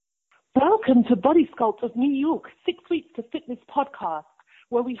Welcome to Body Sculpt of New York, 6 Weeks to Fitness podcast,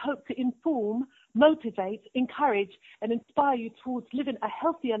 where we hope to inform, motivate, encourage, and inspire you towards living a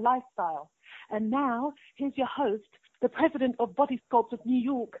healthier lifestyle. And now, here's your host, the president of Body Sculpt of New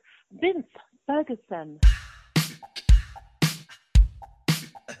York, Vince Ferguson.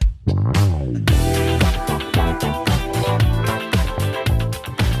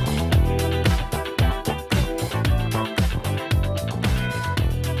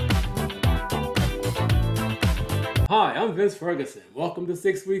 Hi, I'm Vince Ferguson. Welcome to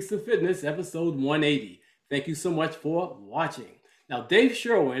 6 Weeks to Fitness, episode 180. Thank you so much for watching. Now, Dave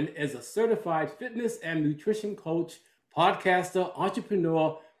Sherwin is a certified fitness and nutrition coach, podcaster,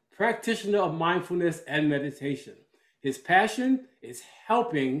 entrepreneur, practitioner of mindfulness and meditation. His passion is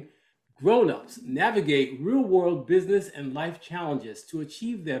helping grown-ups navigate real-world business and life challenges to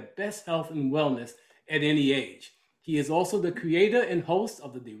achieve their best health and wellness at any age. He is also the creator and host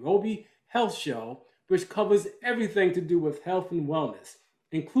of the DeRoby Health Show, which covers everything to do with health and wellness,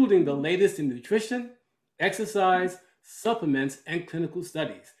 including the latest in nutrition, exercise, supplements, and clinical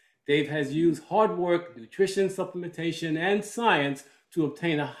studies. Dave has used hard work, nutrition, supplementation, and science to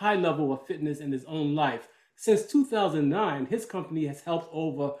obtain a high level of fitness in his own life. Since 2009, his company has helped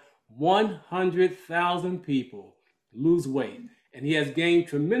over 100,000 people lose weight, and he has gained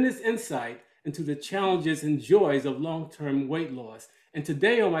tremendous insight into the challenges and joys of long-term weight loss. And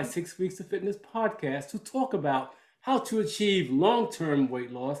today on my 6 Weeks to Fitness podcast to talk about how to achieve long-term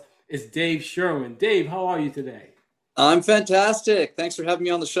weight loss is Dave Sherwin. Dave, how are you today? I'm fantastic. Thanks for having me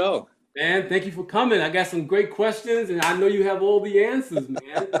on the show. Man, thank you for coming. I got some great questions and I know you have all the answers,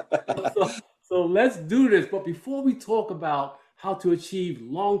 man. so let's do this. But before we talk about how to achieve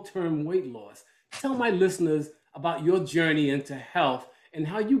long-term weight loss, tell my listeners about your journey into health and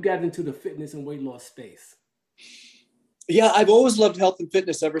how you got into the fitness and weight loss space. Yeah, I've always loved health and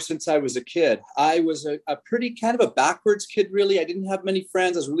fitness ever since I was a kid. I was a pretty kind of a backwards kid, really. I didn't have many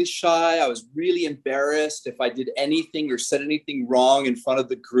friends. I was really shy. I was really embarrassed if I did anything or said anything wrong in front of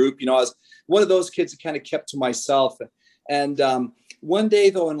the group. You know, I was one of those kids that kind of kept to myself. And one day,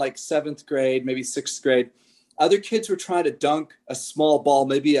 though, in like 7th grade, maybe 6th grade, other kids were trying to dunk a small ball,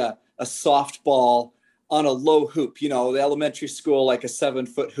 maybe a softball on a low hoop, you know, the elementary school, like a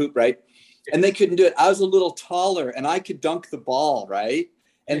 7-foot hoop, right? And they couldn't do it. I was a little taller and I could dunk the ball, right?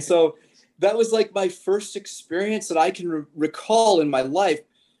 And so that was like my first experience that I can recall in my life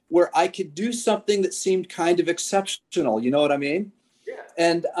where I could do something that seemed kind of exceptional. You know what I mean? Yeah.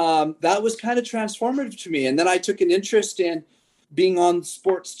 And that was kind of transformative to me. And then I took an interest in being on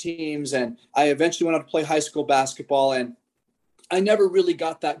sports teams. And I eventually went on to play high school basketball. And I never really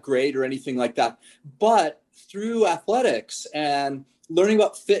got that grade or anything like that. But through athletics and learning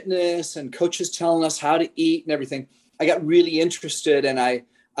about fitness and coaches telling us how to eat and everything, I got really interested. And I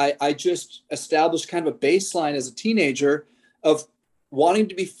just established kind of a baseline as a teenager of wanting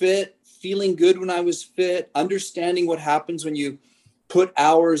to be fit, feeling good when I was fit, understanding what happens when you put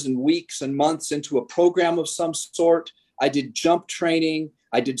hours and weeks and months into a program of some sort. I did jump training,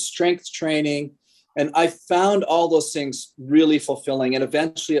 I did strength training, and I found all those things really fulfilling. And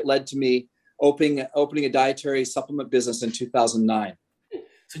eventually it led to me opening a dietary supplement business in 2009.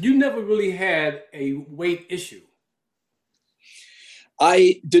 So you never really had a weight issue?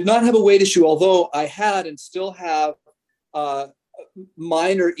 I did not have a weight issue, although I had and still have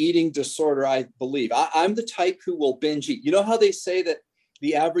minor eating disorder, I believe. I'm the type who will binge eat. You know how they say that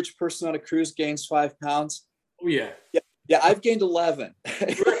the average person on a cruise gains 5 pounds? Oh, yeah. Yeah, I've gained 11.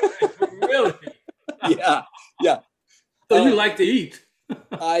 Really? Yeah. So you like to eat?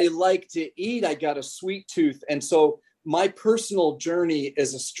 I like to eat. I got a sweet tooth. And so my personal journey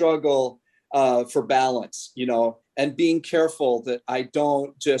is a struggle for balance, you know, and being careful that I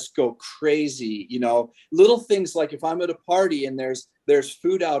don't just go crazy, you know, little things like if I'm at a party and there's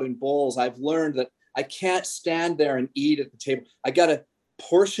food out in bowls, I've learned that I can't stand there and eat at the table. I got to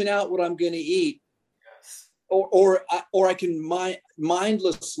portion out what I'm going to eat. Yes. Or I can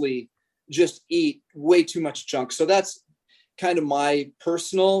mindlessly just eat way too much junk. So that's kind of my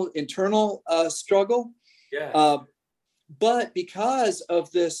personal internal struggle. Yeah. But because of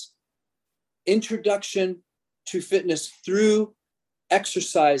this introduction to fitness through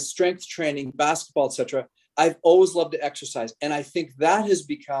exercise, strength training, basketball, etc., I've always loved to exercise. And I think that has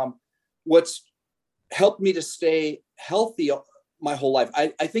become what's helped me to stay healthy my whole life. I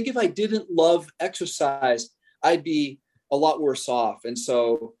think if I didn't love exercise, I'd be a lot worse off. And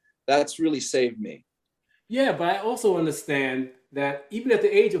so that's really saved me. Yeah, but I also understand that even at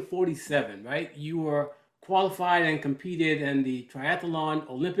the age of 47, right, you were qualified and competed in the triathlon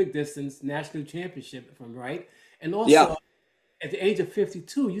Olympic distance national championship, if I'm right. And also at the age of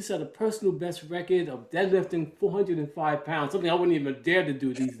 52, you set a personal best record of deadlifting 405 pounds, something I wouldn't even dare to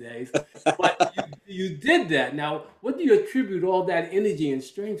do these days. But you did that. Now, what do you attribute all that energy and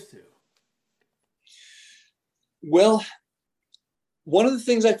strength to? Well, one of the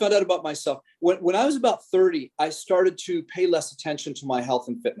things I found out about myself, when I was about 30, I started to pay less attention to my health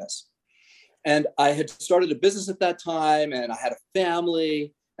and fitness. And I had started a business at that time, and I had a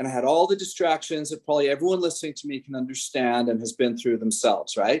family, and I had all the distractions that probably everyone listening to me can understand and has been through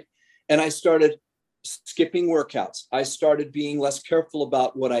themselves, right? And I started skipping workouts. I started being less careful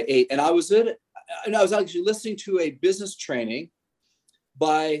about what I ate. And I was actually listening to a business training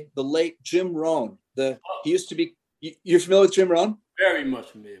by the late Jim Rohn. He used to be, you're familiar with Jim Rohn? Very much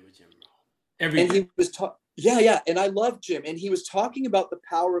familiar with Jim Rohn. And he was and I love Jim. And he was talking about the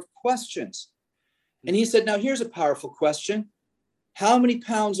power of questions. And he said, now here's a powerful question. How many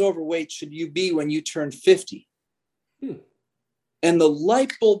pounds overweight should you be when you turn 50? And the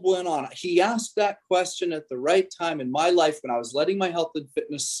light bulb went on. He asked that question at the right time in my life when I was letting my health and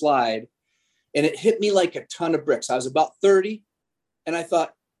fitness slide. And it hit me like a ton of bricks. I was about 30. And I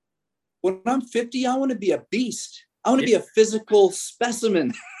thought, when I'm 50, I want to be a beast. I want to be a physical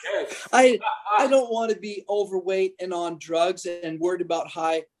specimen. Yes. I don't want to be overweight and on drugs and worried about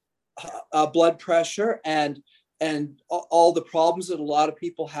high blood pressure and all the problems that a lot of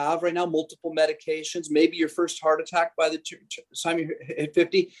people have right now, multiple medications, maybe your first heart attack by the time you hit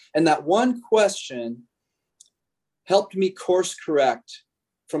 50. And that one question helped me course correct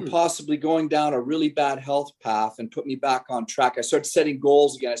from possibly going down a really bad health path and put me back on track. I started setting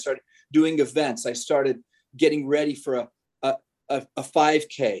goals again. I started doing events. I started getting ready for a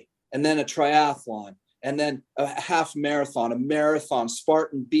 5K and then a triathlon and then a half marathon, a marathon,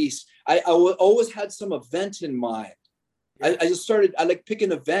 Spartan Beast. I always had some event in mind. I just started, I like pick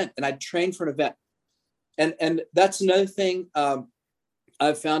an event and I'd train for an event. And that's another thing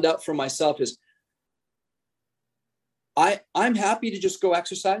I've found out for myself is I'm happy to just go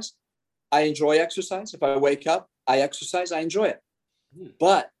exercise. I enjoy exercise. If I wake up, I exercise, I enjoy it.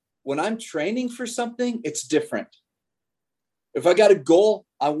 But when I'm training for something, it's different. If I got a goal,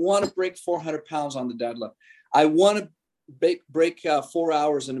 I want to break 400 pounds on the deadlift. I want to break 4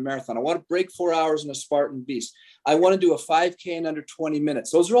 hours in a marathon. I want to break 4 hours in a Spartan Beast. I want to do a 5K in under 20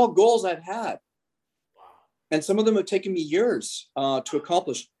 minutes. Those are all goals I've had. And some of them have taken me years to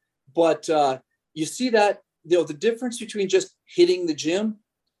accomplish. But you see that, the difference between just hitting the gym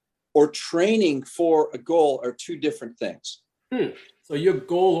or training for a goal are two different things. So you're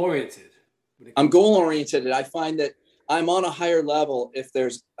goal-oriented. I'm goal-oriented, and I find that I'm on a higher level if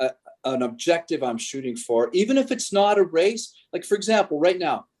there's an objective I'm shooting for, even if it's not a race. Like, for example, right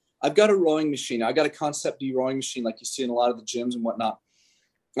now, I've got a rowing machine. I got a Concept D rowing machine like you see in a lot of the gyms and whatnot.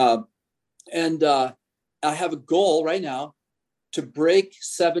 And I have a goal right now to break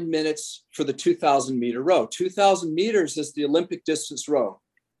 7 minutes for the 2,000 meter row. 2,000 meters is the Olympic distance row.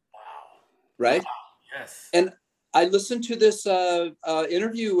 Wow. Right? Wow. Yes. And I listened to this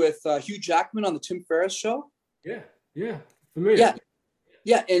interview with Hugh Jackman on the Tim Ferriss show. Yeah. Familiar.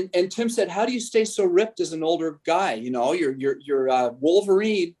 Yeah. And Tim said, how do you stay so ripped as an older guy? You're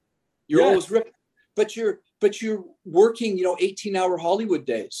Wolverine. You're always ripped, but you're working, 18-hour Hollywood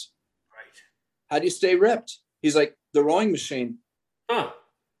days. Right. How do you stay ripped? He's like, the rowing machine. Huh.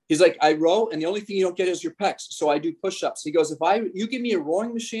 He's like, I row, and the only thing you don't get is your pecs. So I do push-ups. He goes, you give me a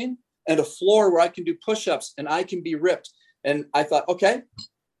rowing machine and a floor where I can do push-ups and I can be ripped. And I thought, okay.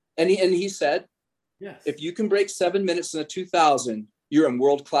 And he said, yes, if you can break 7 minutes in a 2,000, you're in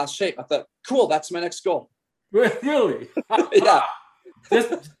world-class shape. I thought, cool, that's my next goal. Really? Yeah.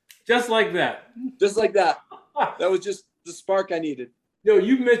 Just like that. Just like that. That was just the spark I needed.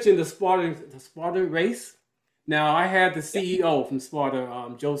 You mentioned the Sparta race. Now, I had the CEO from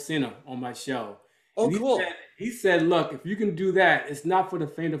Sparta, Joe Senna, on my show. Oh, cool. He said, look, if you can do that, it's not for the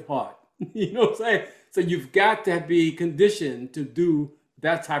faint of heart. You know what I'm saying? So you've got to be conditioned to do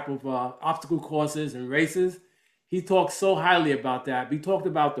that type of obstacle courses and races. He talked so highly about that. He talked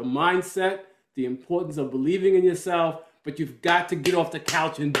about the mindset, the importance of believing in yourself, but you've got to get off the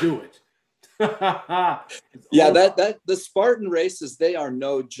couch and do it. Yeah, the Spartan races, they are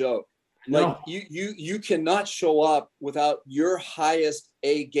no joke. Like No. you cannot show up without your highest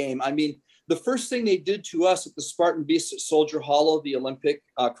A game. I mean, the first thing they did to us at the Spartan Beast at Soldier Hollow, the Olympic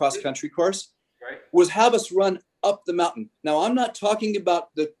cross-country course, Right. was have us run up the mountain. Now, I'm not talking about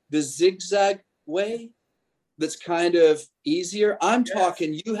the zigzag way that's kind of easier. I'm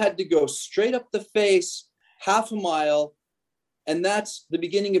talking you had to go straight up the face, half a mile, and that's the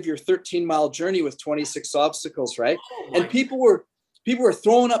beginning of your 13-mile journey with 26 obstacles, right? Oh, and people were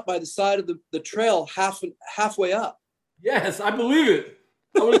throwing up by the side of the trail halfway up. Yes, I believe it.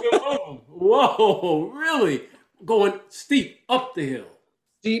 I would have been one of them. Whoa, really? Going steep up the hill.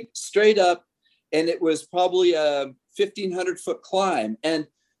 Steep, straight up, and it was probably a 1,500-foot climb. And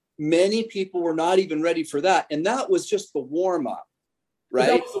many people were not even ready for that. And that was just the warm up, right?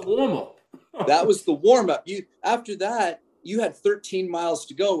 That was the warm up. That was the warm up. After that, you had 13 miles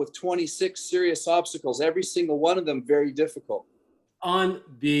to go with 26 serious obstacles, every single one of them very difficult.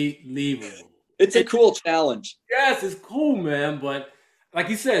 Unbelievable. It's a cool challenge. Yes, it's cool, man. But like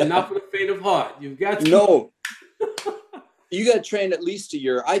you said, not for the faint of heart. You've got to. No. You got to train at least a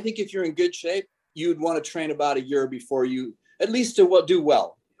year. I think if you're in good shape, you'd want to train about a year before you, at least to do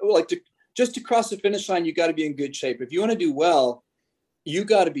well. Like just to cross the finish line, you got to be in good shape. If you want to do well, you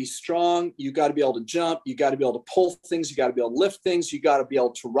got to be strong. You got to be able to jump. You got to be able to pull things. You got to be able to lift things. You got to be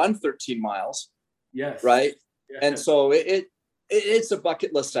able to run 13 miles. Yes. Right. Yes. And so it's a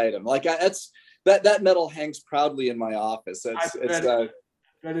bucket list item. Like that medal hangs proudly in my office. I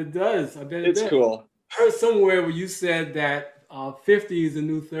bet it does. I bet it's cool. I heard somewhere where you said that 50 is the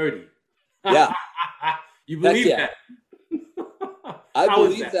new 30. Yeah. You believe that? I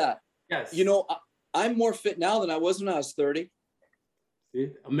believe that. Yes. You know, I'm more fit now than I was when I was 30.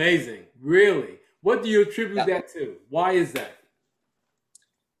 See? Amazing. Really? What do you attribute that to? Why is that?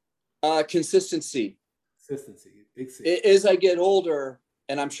 Consistency. Consistency. Big C. As I get older,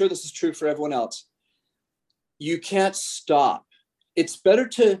 and I'm sure this is true for everyone else, you can't stop. It's better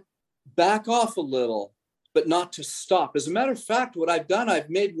to back off a little, but not to stop. As a matter of fact, what I've done, I've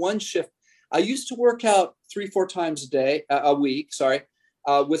made one shift. I used to work out 3-4 times a week,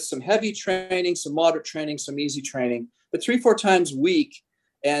 with some heavy training, some moderate training, some easy training, but 3-4 times a week.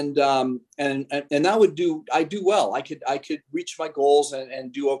 And I do well. I could reach my goals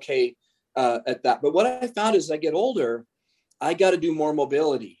and do okay at that. But what I found is as I get older, I got to do more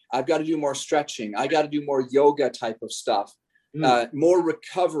mobility. I've got to do more stretching. I got to do more yoga type of stuff, more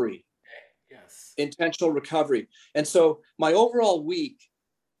recovery. Yes. Intentional recovery. And so my overall week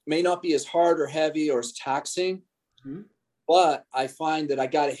may not be as hard or heavy or as taxing, but I find that I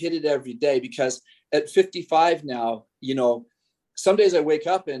got to hit it every day because at 55 now, you know, some days I wake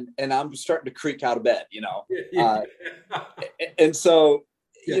up and I'm starting to creak out of bed, you know. And so,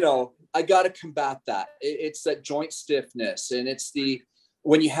 you know, I got to combat that. It's that joint stiffness, and it's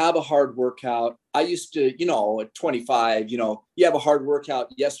when you have a hard workout. I used to, you know, at 25, you know, you have a hard workout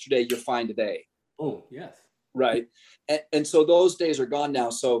yesterday, you're fine today. Oh, yes. Right. And so those days are gone now.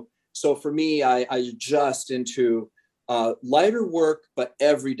 So for me, I adjust into lighter work, but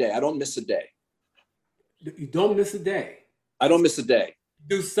every day. I don't miss a day. You don't miss a day? I don't miss a day.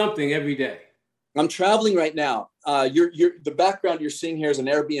 Do something every day. I'm traveling right now. The background you're seeing here is an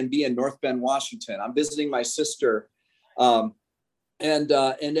Airbnb in North Bend, Washington. I'm visiting my sister.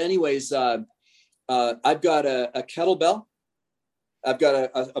 Anyways, I've got a kettlebell. I've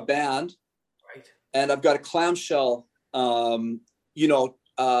got a band. Right. And I've got a clamshell, the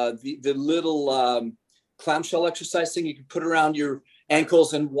little clamshell exercise thing you can put around your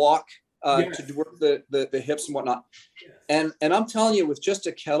ankles and walk to work the hips and whatnot. Yes. And I'm telling you, with just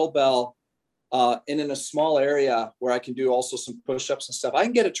a kettlebell and in a small area where I can do also some push-ups and stuff, I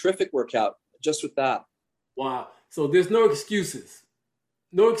can get a terrific workout just with that. Wow. So there's no excuses.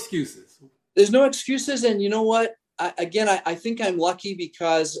 No excuses. There's no excuses. And you know what? I think I'm lucky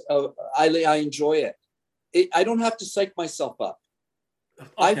because I enjoy it. I don't have to psych myself up.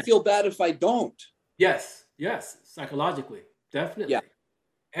 Okay. I feel bad if I don't. Yes. Psychologically. Definitely. Yeah.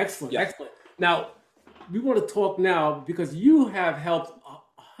 Excellent. Yeah. Excellent. Now, we want to talk now because you have helped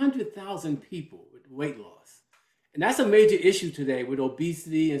 100,000 people with weight loss. And that's a major issue today with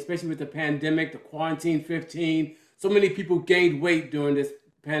obesity, especially with the pandemic, the quarantine 15. So many people gained weight during this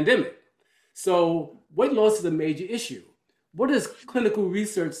pandemic. So weight loss is a major issue. What does clinical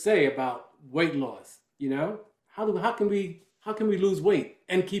research say about weight loss? You know, how can we lose weight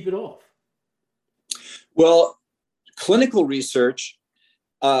and keep it off? Well, clinical research,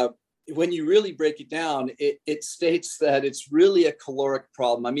 when you really break it down, it states that it's really a caloric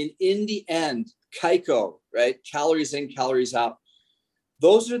problem. I mean, in the end, CICO, right? Calories in, calories out.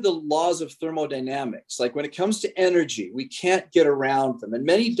 Those are the laws of thermodynamics. Like when it comes to energy, we can't get around them. And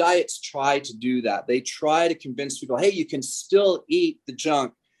many diets try to do that. They try to convince people, hey, you can still eat the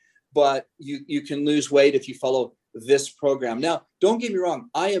junk, but you can lose weight if you follow this program. Now, don't get me wrong.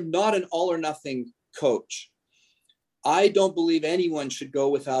 I am not an all or nothing coach. I don't believe anyone should go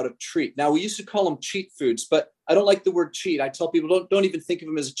without a treat. Now, we used to call them cheat foods, but I don't like the word cheat. I tell people, don't even think of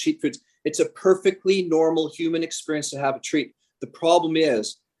them as a cheat foods. It's a perfectly normal human experience to have a treat. The problem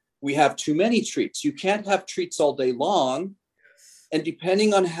is we have too many treats. You can't have treats all day long. And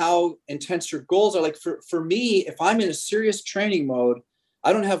depending on how intense your goals are, like for me, if I'm in a serious training mode,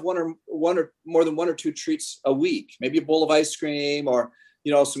 I don't have one or more than one or two treats a week, maybe a bowl of ice cream or,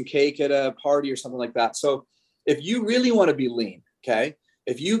 some cake at a party or something like that. So if you really want to be lean, okay,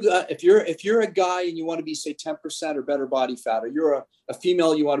 if you're a guy and you want to be, say, 10% or better body fat, or you're a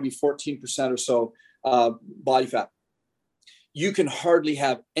female, you want to be 14% or so body fat, you can hardly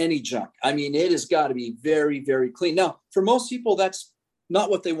have any junk. I mean, it has got to be very, very clean. Now, for most people, that's not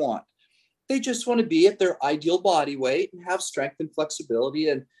what they want. They just want to be at their ideal body weight and have strength and flexibility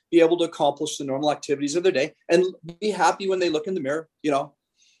and be able to accomplish the normal activities of their day and be happy when they look in the mirror,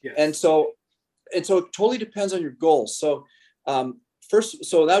 Yes. And so it totally depends on your goals. So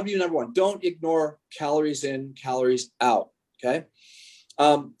so that would be number one. Don't ignore calories in, calories out. Okay.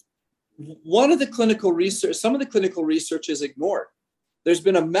 Some of the clinical research is ignored. There's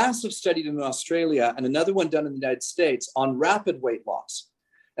been a massive study done in Australia and another one done in the United States on rapid weight loss.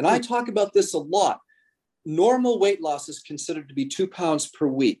 And I talk about this a lot. Normal weight loss is considered to be 2 pounds per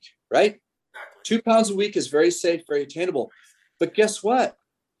week, right? Exactly. 2 pounds a week is very safe, very attainable. But guess what?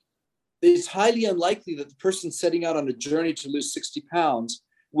 It's highly unlikely that the person setting out on a journey to lose 60 pounds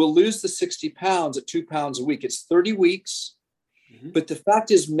will lose the 60 pounds at 2 pounds a week. It's 30 weeks. Mm-hmm. But the fact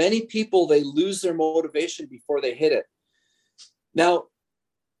is, many people, they lose their motivation before they hit it. Now,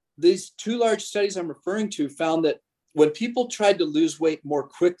 these two large studies I'm referring to found that when people tried to lose weight more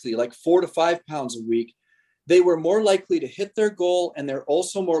quickly, like 4 to 5 pounds a week, they were more likely to hit their goal, and they're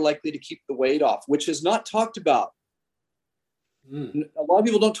also more likely to keep the weight off, which is not talked about. A lot of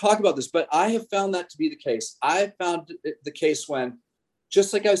people don't talk about this, but I have found that to be the case. I have found the case when,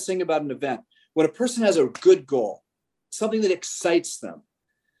 just like I was saying about an event, when a person has a good goal, something that excites them,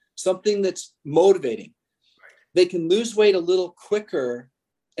 something that's motivating, they can lose weight a little quicker,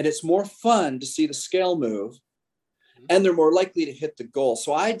 and it's more fun to see the scale move, and they're more likely to hit the goal.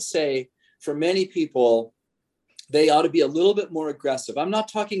 So I'd say for many people, they ought to be a little bit more aggressive. I'm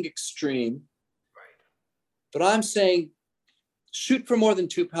not talking extreme, but I'm saying shoot for more than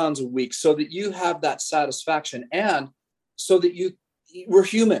 2 pounds a week so that you have that satisfaction, and so that we're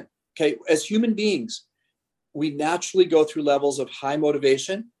human. Okay. As human beings, we naturally go through levels of high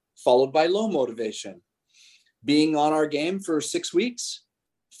motivation followed by low motivation, being on our game for 6 weeks,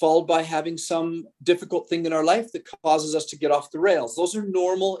 followed by having some difficult thing in our life that causes us to get off the rails. Those are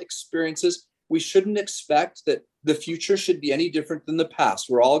normal experiences. We shouldn't expect that the future should be any different than the past.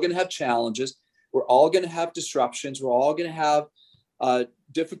 We're all going to have challenges. We're all going to have disruptions. We're all going to have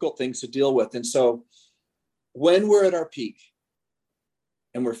difficult things to deal with. And so when we're at our peak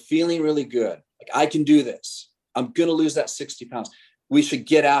and we're feeling really good, like I can do this, I'm going to lose that 60 pounds, we should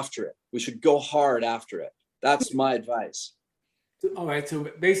get after it. We should go hard after it. That's my advice. All right. So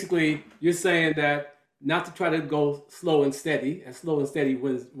basically you're saying that not to try to go slow and steady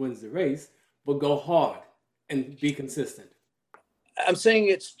wins the race, but go hard and be consistent. I'm saying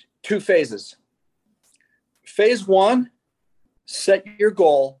it's 2 phases. Phase 1, set your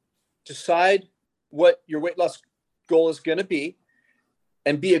goal, decide what your weight loss goal is going to be,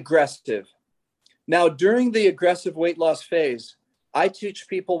 and be aggressive. Now, during the aggressive weight loss phase, I teach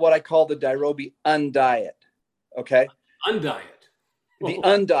people what I call the Nairobi undiet. Okay? Undiet. The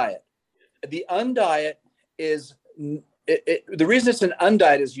undiet. The undiet is the reason it's an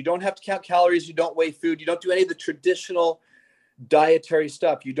undiet is you don't have to count calories, you don't weigh food, you don't do any of the traditional dietary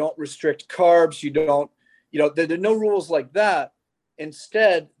stuff. You don't restrict carbs, there are no rules like that.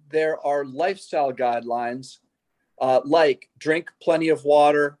 Instead, there are lifestyle guidelines like drink plenty of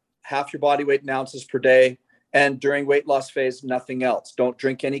water, half your body weight in ounces per day, and during weight loss phase, nothing else. Don't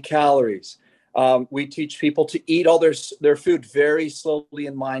drink any calories. We teach people to eat all their food very slowly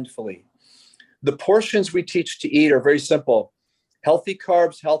and mindfully. The portions we teach to eat are very simple. Healthy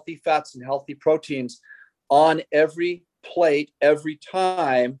carbs, healthy fats, and healthy proteins on every plate, every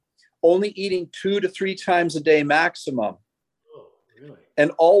time, only eating 2 to 3 times a day maximum. Oh, really?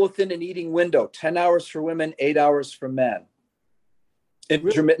 And all within an eating window, 10 hours for women, 8 hours for men.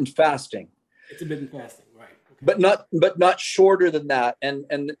 Intermittent fasting. Intermittent fasting, right. Okay. But not shorter than that. And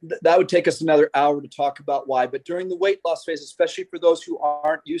that would take us another hour to talk about why. But during the weight loss phase, especially for those who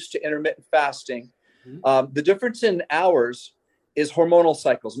aren't used to intermittent fasting, the difference in hours is hormonal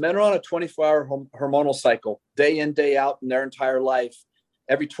cycles. Men are on a 24-hour hormonal cycle, day in, day out in their entire life.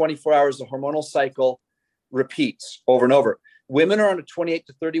 Every 24 hours, the hormonal cycle repeats over and over. Women are on a 28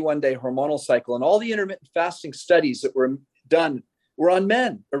 to 31-day hormonal cycle. And all the intermittent fasting studies that were done were on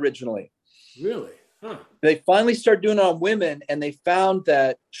men originally. Really? Huh. They finally started doing it on women, and they found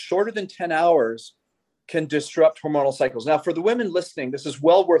that shorter than 10 hours can disrupt hormonal cycles. Now, for the women listening, this is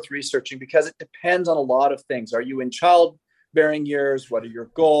well worth researching because it depends on a lot of things. Are you in bearing years? What are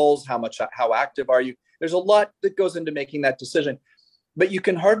your goals? How active are you? There's a lot that goes into making that decision, but you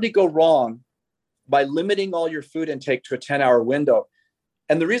can hardly go wrong by limiting all your food intake to a 10-hour window.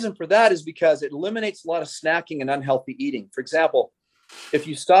 And the reason for that is because it eliminates a lot of snacking and unhealthy eating. For example, if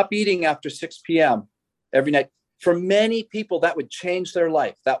you stop eating after 6 p.m. every night, for many people, that would change their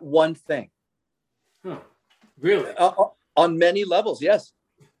life, that one thing. Huh. Really? On many levels, yes.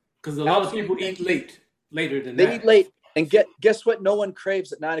 Because a lot of people eat later than that. They eat late. And guess what no one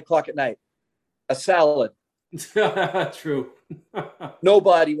craves at 9 o'clock at night? A salad. True.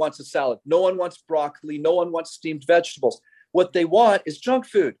 Nobody wants a salad. No one wants broccoli. No one wants steamed vegetables. What they want is junk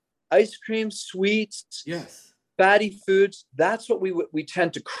food, ice cream, sweets, yes, fatty foods. That's what we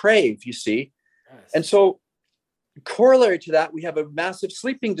tend to crave, you see. Yes. And so corollary to that, we have a massive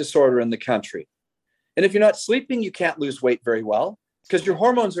sleeping disorder in the country. And if you're not sleeping, you can't lose weight very well because your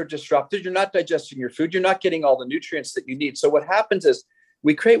hormones are disrupted. You're not digesting your food. You're not getting all the nutrients that you need. So what happens is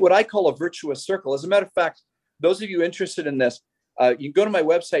we create what I call a virtuous circle. As a matter of fact, those of you interested in this, you can go to my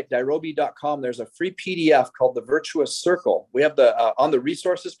website, dairobi.com. There's a free PDF called The Virtuous Circle. We have on the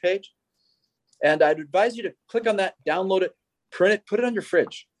resources page. And I'd advise you to click on that, download it, print it, put it on your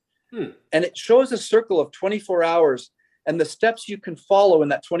fridge. And it shows a circle of 24 hours and the steps you can follow in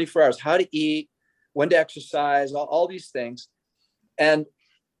that 24 hours, how to eat, when to exercise, all these things. And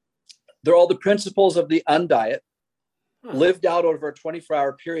they're all the principles of the undiet lived out over a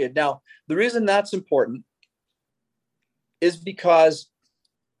 24-hour period. Now, the reason that's important is because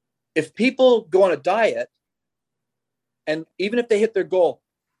if people go on a diet, and even if they hit their goal,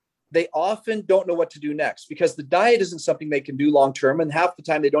 they often don't know what to do next because the diet isn't something they can do long-term, and half the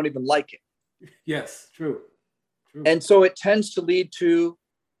time they don't even like it. Yes, true. And so it tends to lead to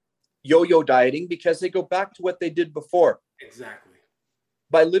yo-yo dieting because they go back to what they did before. Exactly.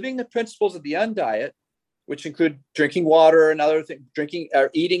 By living the principles of the undiet, which include drinking water and other things,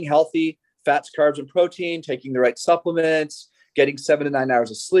 eating healthy fats, carbs, and protein, taking the right supplements, getting 7 to 9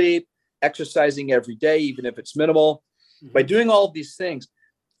 hours of sleep, exercising every day, even if it's minimal. By doing all of these things,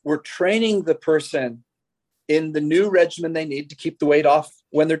 we're training the person in the new regimen they need to keep the weight off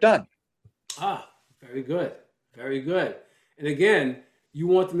when they're done. Very good. Very good. And again, you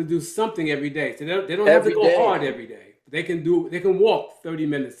want them to do something every day. So they don't have to go hard every day. They can walk 30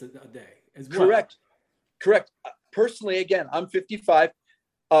 minutes a day as well. Correct. Personally, again, I'm 55.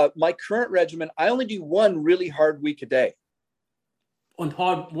 My current regimen, I only do one really hard week a day. One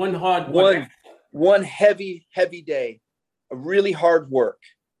heavy day of really hard work.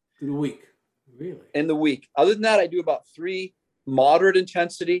 In the week, really? In the week. Other than that, I do about 3 moderate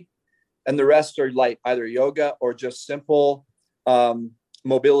intensity, and the rest are light, either yoga or just simple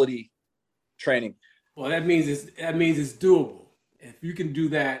mobility training. Well, that means it's doable. If you can do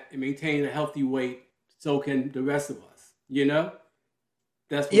that and maintain a healthy weight, so can the rest of us. You know,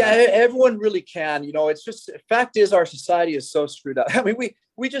 everyone really can. You know, it's just fact is our society is so screwed up. I mean,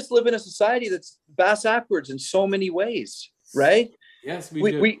 we just live in a society that's bass backwards in so many ways, right? Yes,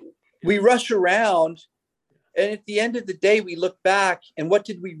 we do. We rush around, and at the end of the day, we look back and what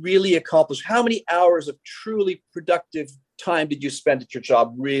did we really accomplish? How many hours of truly productive time did you spend at your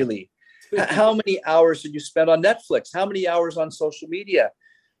job, really? How many hours did you spend on Netflix? How many hours on social media?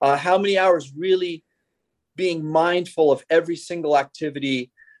 How many hours really being mindful of every single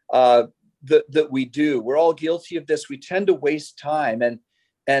activity that we do? We're all guilty of this. We tend to waste time.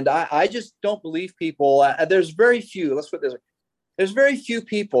 And I just don't believe people. There's very few, let's put this, there's very few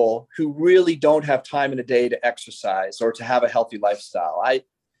people who really don't have time in a day to exercise or to have a healthy lifestyle.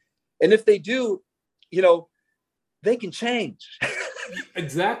 And if they do, you know, they can change.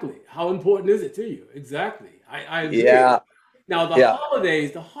 Exactly. How important is it to you? Exactly. I agree. Yeah. Now the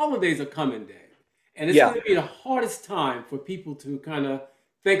holidays are coming, Dave. And it's going to be the hardest time for people to kind of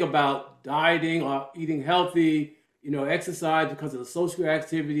think about dieting or eating healthy, you know, exercise because of the social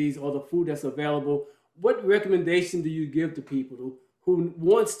activities or the food that's available. What recommendation do you give to people who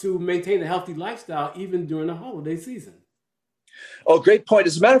wants to maintain a healthy lifestyle even during the holiday season? Oh, great point.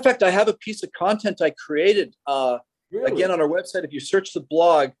 As a matter of fact, I have a piece of content I created Really? Again on our website. If you search the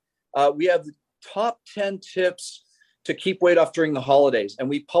blog, we have the top 10 tips to keep weight off during the holidays. And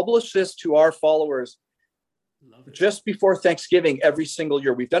we publish this to our followers just before Thanksgiving every single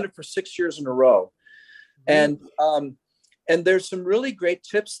year. We've done it for 6 years in a row. And there's some really great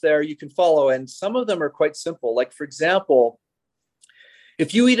tips there you can follow. And some of them are quite simple. Like, for example,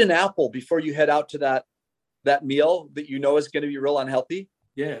 if you eat an apple before you head out to that meal that you know is going to be real unhealthy.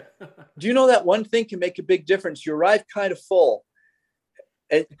 Yeah. Do you know that one thing can make a big difference? You arrive kind of full.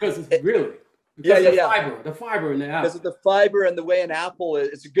 Because the fiber in the apple. Because of the fiber and the way an apple is,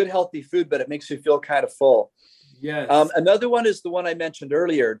 it's a good healthy food, but it makes you feel kind of full. Yes. Another one is the one I mentioned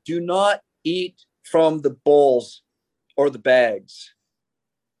earlier. Do not eat from the bowls or the bags.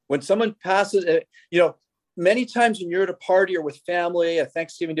 When someone passes, many times when you're at a party or with family, a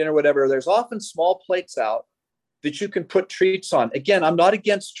Thanksgiving dinner, whatever, there's often small plates out that you can put treats on. Again, I'm not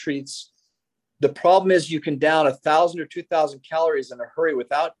against treats. The problem is you can down 1,000 or 2,000 calories in a hurry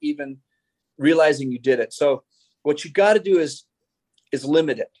without even realizing you did it. So what you got to do is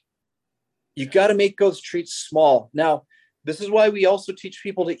limit it. You got to make those treats small. Now, this is why we also teach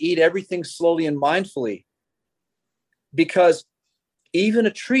people to eat everything slowly and mindfully, because even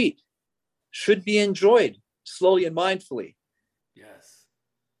a treat should be enjoyed slowly and mindfully. Yes.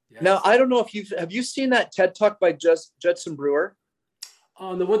 Now, I don't know if have you seen that TED Talk by Judson Brewer?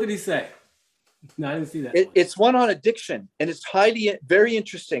 Oh, no, what did he say? No, I didn't see that. It's one on addiction, and it's very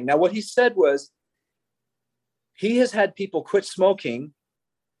interesting. Now, what he said was he has had people quit smoking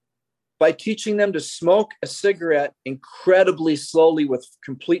by teaching them to smoke a cigarette incredibly slowly with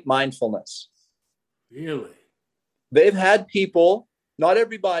complete mindfulness. Really? They've had people, not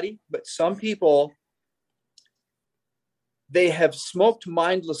everybody, but some people, they have smoked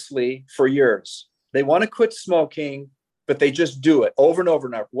mindlessly for years. They want to quit smoking, but they just do it over and over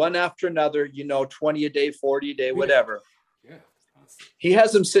and over, one after another, 20 a day, 40 a day, whatever. Yeah. He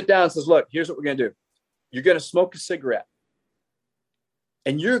has them sit down and says, look, here's what we're going to do. You're going to smoke a cigarette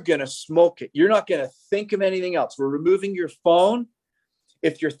and you're going to smoke it. You're not going to think of anything else. We're removing your phone.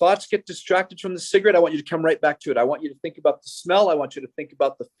 If your thoughts get distracted from the cigarette, I want you to come right back to it. I want you to think about the smell. I want you to think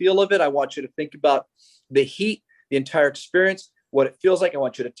about the feel of it. I want you to think about the heat, the entire experience, what it feels like. I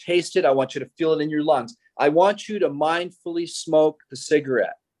want you to taste it. I want you to feel it in your lungs. I want you to mindfully smoke the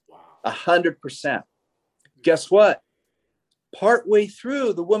cigarette. Wow. 100%. Guess what? Partway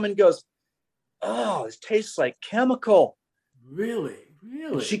through, the woman goes, oh, this tastes like chemical. Really?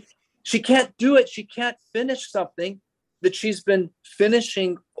 Really? She can't do it. She can't finish something that she's been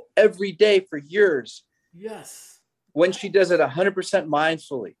finishing every day for years. Yes. When she does it 100%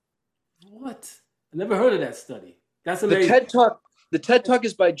 mindfully. What? I never heard of that study. That's amazing. The TED Talk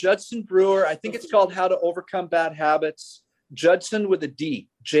is by Judson Brewer. I think it's called How to Overcome Bad Habits. Judson with a D.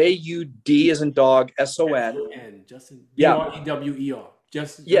 J-U-D as in dog, S-O-N. S-O-N. Justin. Yeah. B-R-E-W-E-R.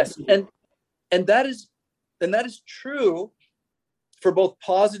 Justin. Yes. And that is true for both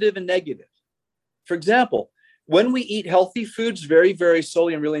positive and negative. For example, when we eat healthy foods very, very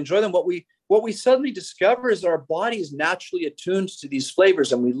slowly and really enjoy them, what we suddenly discover is our body is naturally attuned to these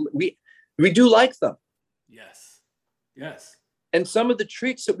flavors, and we do like them. Yes. Yes. And some of the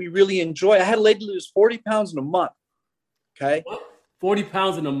treats that we really enjoy, I had a lady lose 40 pounds in a month. Okay. What? 40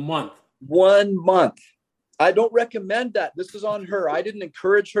 pounds in a month. 1 month. I don't recommend that. This is on her. I didn't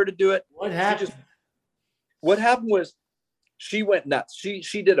encourage her to do it. What happened? What happened was she went nuts.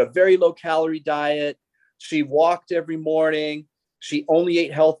 She did a very low calorie diet. She walked every morning. She only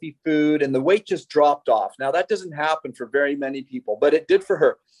ate healthy food, and the weight just dropped off. Now, that doesn't happen for very many people, but it did for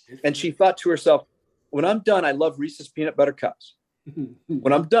her. And she thought to herself, when I'm done, I love Reese's peanut butter cups.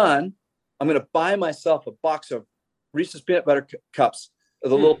 When I'm done, I'm going to buy myself a box of Reese's peanut butter cups, the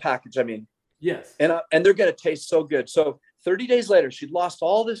little package. I mean, yes. And they're going to taste so good. So 30 days later, she'd lost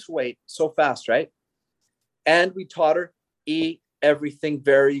all this weight so fast, right? And we taught her eat everything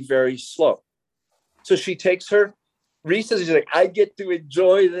very, very slow. So she takes her Reese's. She's like, I get to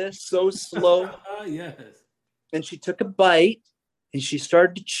enjoy this so slow. Yes. And she took a bite and she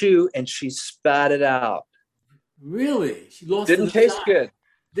started to chew and she spat it out. Really? She lost. Didn't taste good.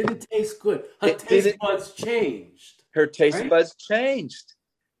 Didn't taste good. Her taste buds changed. Her taste buds changed.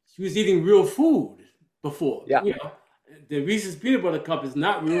 She was eating real food before. Yeah. The Reese's peanut butter cup is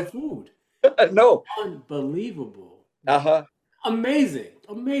not real food. No. Unbelievable. Uh-huh. Amazing.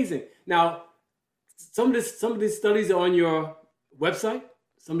 Now, some of these studies are on your website.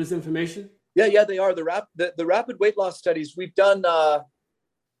 Some of this information. Yeah, they are. The rapid weight loss studies we've done.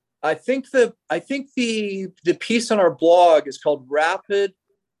 I think the piece on our blog is called Rapid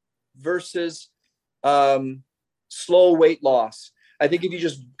versus Slow Weight Loss. I think if you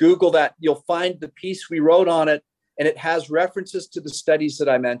just Google that, you'll find the piece we wrote on it, and it has references to the studies that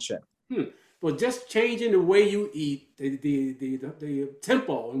I mentioned. Well, just changing the way you eat, the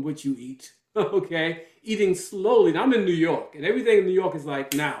tempo in which you eat. Okay, eating slowly. Now, I'm in New York, and everything in New York is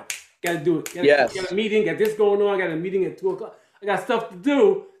like, now, got to do it. Got a meeting, got this going on, I got a meeting at 2 o'clock. I got stuff to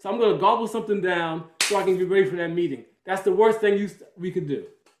do, so I'm going to gobble something down so I can be ready for that meeting. That's the worst thing we could do.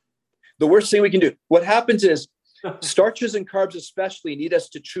 The worst thing we can do. What happens is starches and carbs especially need us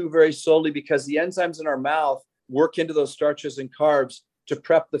to chew very slowly because the enzymes in our mouth work into those starches and carbs to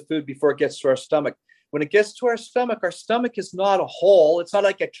prep the food before it gets to our stomach. When it gets to our stomach is not a hole. It's not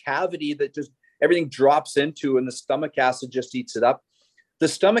like a cavity that just everything drops into, and the stomach acid just eats it up. The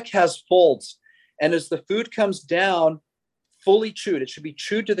stomach has folds. And as the food comes down, fully chewed, it should be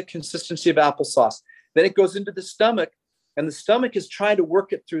chewed to the consistency of applesauce. Then it goes into the stomach, and the stomach is trying to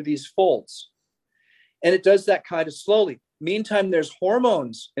work it through these folds. And it does that kind of slowly. Meantime, there's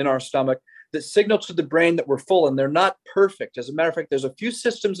hormones in our stomach that signal to the brain that we're full, and they're not perfect. As a matter of fact, there's a few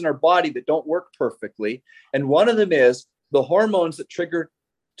systems in our body that don't work perfectly. And one of them is the hormones that trigger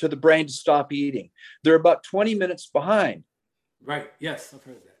to the brain to stop eating. They're about 20 minutes behind. Right. Yes, I've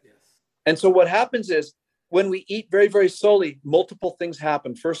heard that. Yes. And so what happens is when we eat very, very slowly, multiple things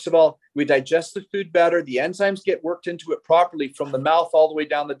happen. First of all, we digest the food better. The enzymes get worked into it properly from the mouth all the way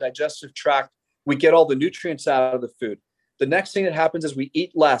down the digestive tract. We get all the nutrients out of the food. The next thing that happens is we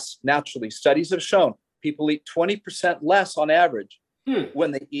eat less naturally. Studies have shown people eat 20% less on average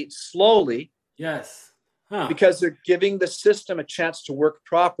when they eat slowly. Yes. Because they're giving the system a chance to work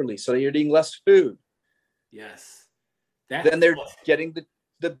properly. So you're eating less food. Yes. Then they're getting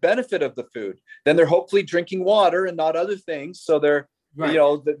the benefit of the food. Then they're hopefully drinking water and not other things. So they're, they're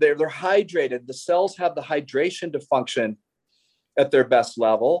hydrated. The cells have the hydration to function at their best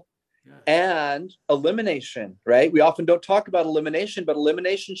level. Yes. And elimination, right? We often don't talk about elimination, but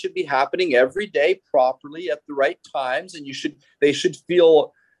elimination should be happening every day properly at the right times. And they should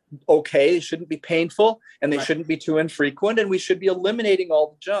feel okay. It shouldn't be painful, and they shouldn't be too infrequent. And we should be eliminating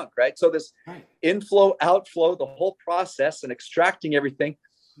all the junk, right? So this inflow, outflow, the whole process and extracting everything,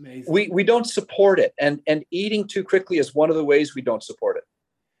 we don't support it. And eating too quickly is one of the ways we don't support it.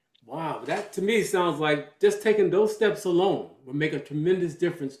 Wow. That to me sounds like just taking those steps alone will make a tremendous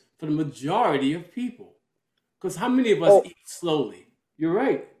difference for the majority of people. Because how many of us eat slowly? You're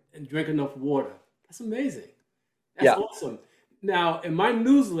right. And drink enough water. That's amazing. That's awesome. Now, in my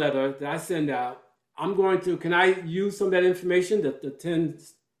newsletter that I send out, can I use some of that information, the 10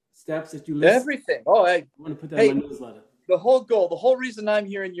 steps that you list? Everything. I want to put that in my newsletter. The whole goal, the whole reason I'm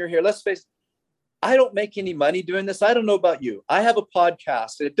here and you're here, let's face it, I don't make any money doing this. I don't know about you. I have a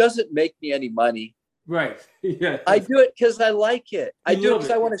podcast, and it doesn't make me any money. Right. Yeah. I do it because I like it. I do it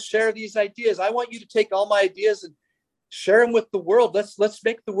because I want to share these ideas. I want you to take all my ideas and share them with the world. Let's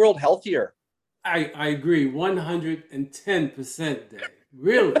make the world healthier. I agree 110%, Dave.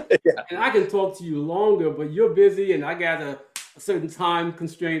 Really. And I can talk to you longer, but you're busy and I got a certain time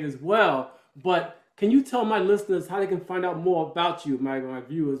constraint as well. But can you tell my listeners how they can find out more about you, my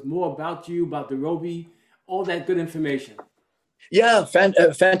viewers, more about you, about Darobi, all that good information? Yeah,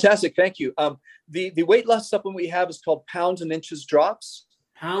 fantastic. Thank you. The weight loss supplement we have is called Pounds and Inches Drops.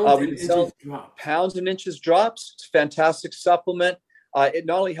 Pounds and Inches Drops. It's a fantastic supplement. It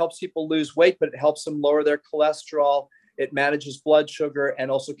not only helps people lose weight, but it helps them lower their cholesterol. It manages blood sugar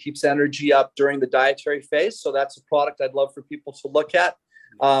and also keeps energy up during the dietary phase. So that's a product I'd love for people to look at.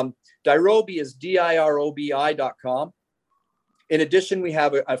 Dirobi is dirobi.com. In addition, we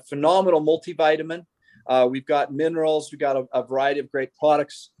have a phenomenal multivitamin. We've got minerals. We've got a variety of great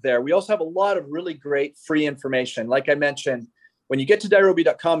products there. We also have a lot of really great free information. Like I mentioned, when you get to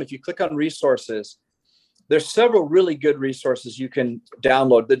dirobi.com, if you click on resources, there's several really good resources you can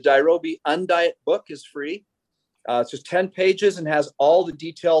download. The Dirobi Undiet book is free. It's just 10 pages and has all the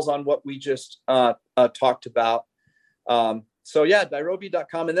details on what we just talked about. So yeah,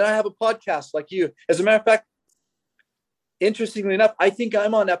 dirobi.com. And then I have a podcast like you. As a matter of fact, interestingly enough, I think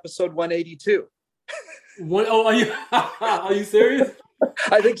I'm on episode 182. Are you serious?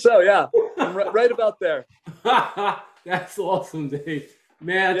 I think so, yeah. I'm right about there. That's awesome, Dave.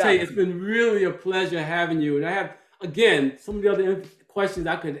 Man, I tell you, it's been really a pleasure having you. And I have, again, some of the other questions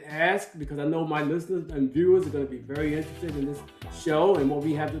I could ask because I know my listeners and viewers are going to be very interested in this show and what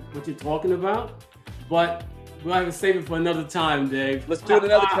you're talking about. But we'll have to save it for another time, Dave. Let's do it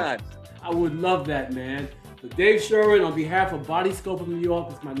another time. I would love that, man. So Dave Sherwin, on behalf of Body Scope of New York,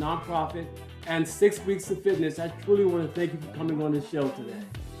 it's my nonprofit, and 6 Weeks of Fitness, I truly want to thank you for coming on the show today.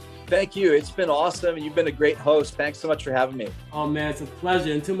 Thank you. It's been awesome. And you've been a great host. Thanks so much for having me. Oh, man, it's a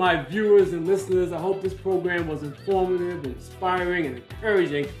pleasure. And to my viewers and listeners, I hope this program was informative, inspiring, and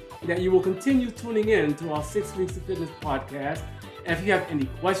encouraging, and that you will continue tuning in to our 6 Weeks of Fitness podcast. And if you have any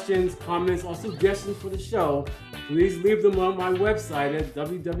questions, comments, or suggestions for the show, please leave them on my website at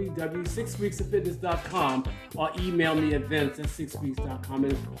www.6weeksoffitness.com or email me at vince@6weeks.com.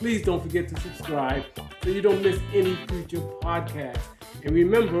 And please don't forget to subscribe so you don't miss any future podcasts. And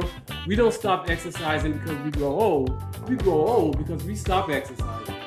remember, we don't stop exercising because we grow old. We grow old because we stop exercising.